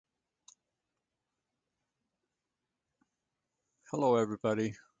Hello,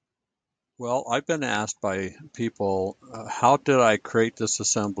 everybody. Well, I've been asked by people, how did I create this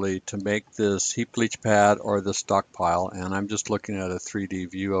assembly to make this heap leach pad or the stockpile? And I'm just looking at a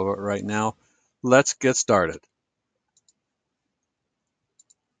 3D view of it right now. Let's get started.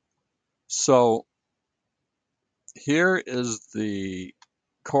 So here is the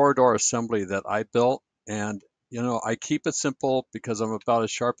corridor assembly that I built. And, I keep it simple because I'm about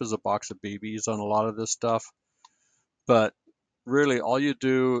as sharp as a box of BBs on a lot of this stuff. But really, all you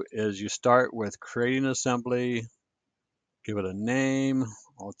do is you start with creating an assembly, give it a name.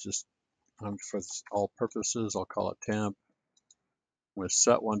 For all purposes, I'll call it temp. I'm going to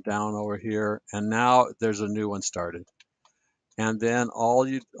set one down over here, and now there's a new one started. And then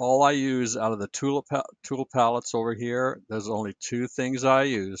all I use out of the tool palettes over here, there's only two things I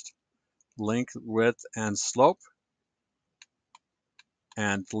used: length, width, and slope,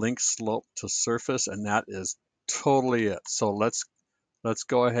 and link slope to surface, and that is totally it. So let's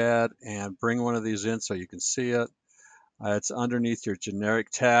go ahead and bring one of these in so you can see it. It's underneath your generic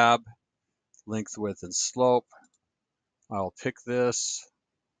tab, length, width, and slope. I'll pick this,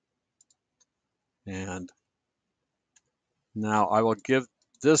 and now I will give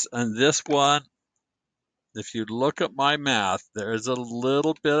this and this one. If you look at my math, there is a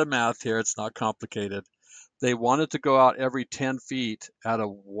little bit of math here. It's not complicated. They wanted to go out every 10 feet at a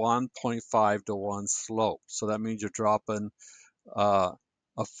 1.5 to 1 slope. So that means you're dropping a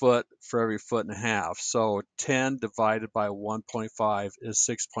foot for every foot and a half. So 10 divided by 1.5 is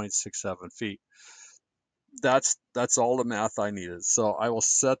 6.67 feet. That's all the math I needed. So I will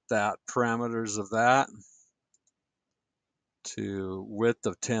set that parameters of that to width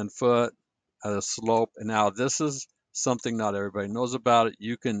of 10 foot at a slope. And now this is something not everybody knows about it.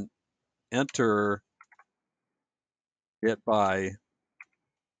 You can enter it by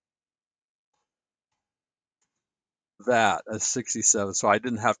that as 67. So I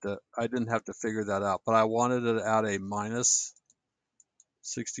didn't have to figure that out, but I wanted it at a minus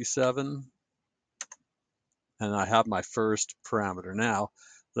 67, and I have my first parameter. Now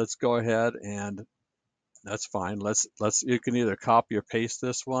let's go ahead, and that's fine. You can either copy or paste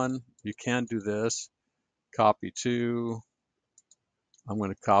this one. You can do this. Copy to. I'm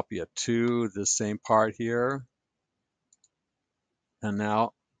going to copy it to the same part here. And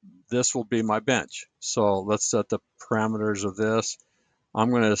now this will be my bench. So let's set the parameters of this.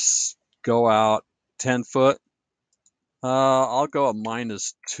 I'm going to go out 10 foot. I'll go at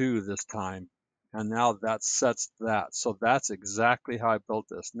 -2 this time. And now that sets that. So that's exactly how I built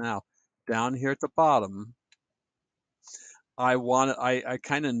this. Now, down here at the bottom, I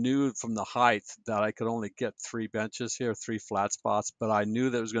kind of knew from the height that I could only get 3 benches here, 3 flat spots, but I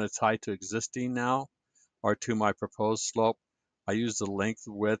knew that it was going to tie to existing now, or to my proposed slope. I used the length,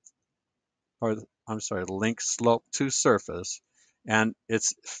 width, link slope to surface, and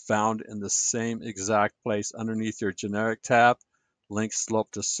it's found in the same exact place underneath your generic tab, link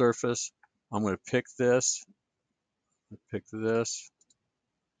slope to surface. I'm going to pick this,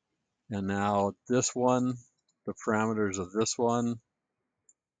 and now this one, the parameters of this one,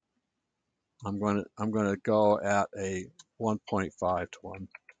 I'm going to go at a 1.5 to 1.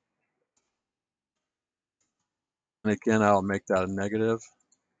 And again, I'll make that a negative.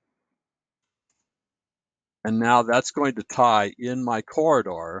 And now that's going to tie in my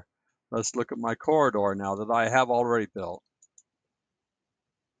corridor. Let's look at my corridor now that I have already built.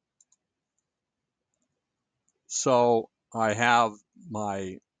 So I have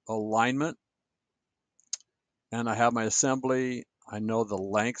my alignment, and I have my assembly. I know the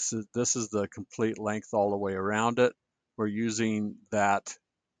lengths. This is the complete length all the way around it. We're using that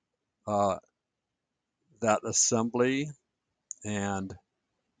assembly, and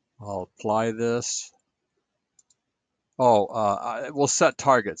I'll apply this. We'll set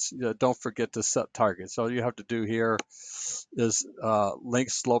targets. Don't forget to set targets. All you have to do here is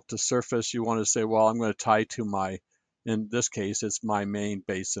link slope to surface. You want to say, well, I'm going to tie to my, in this case, it's my main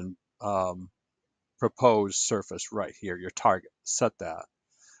basin proposed surface right here, your target. Set that,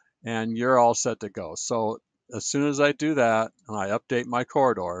 and you're all set to go. So as soon as I do that and I update my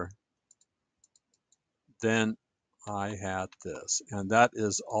corridor, then I had this, and that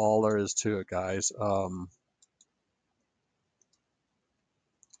is all there is to it, guys.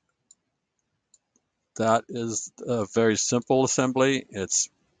 That is a very simple assembly. It's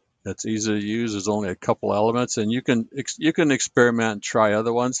easy to use. There's only a couple elements, and you can experiment and try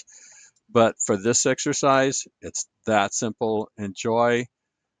other ones. But for this exercise, it's that simple. Enjoy,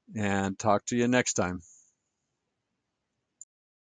 and talk to you next time.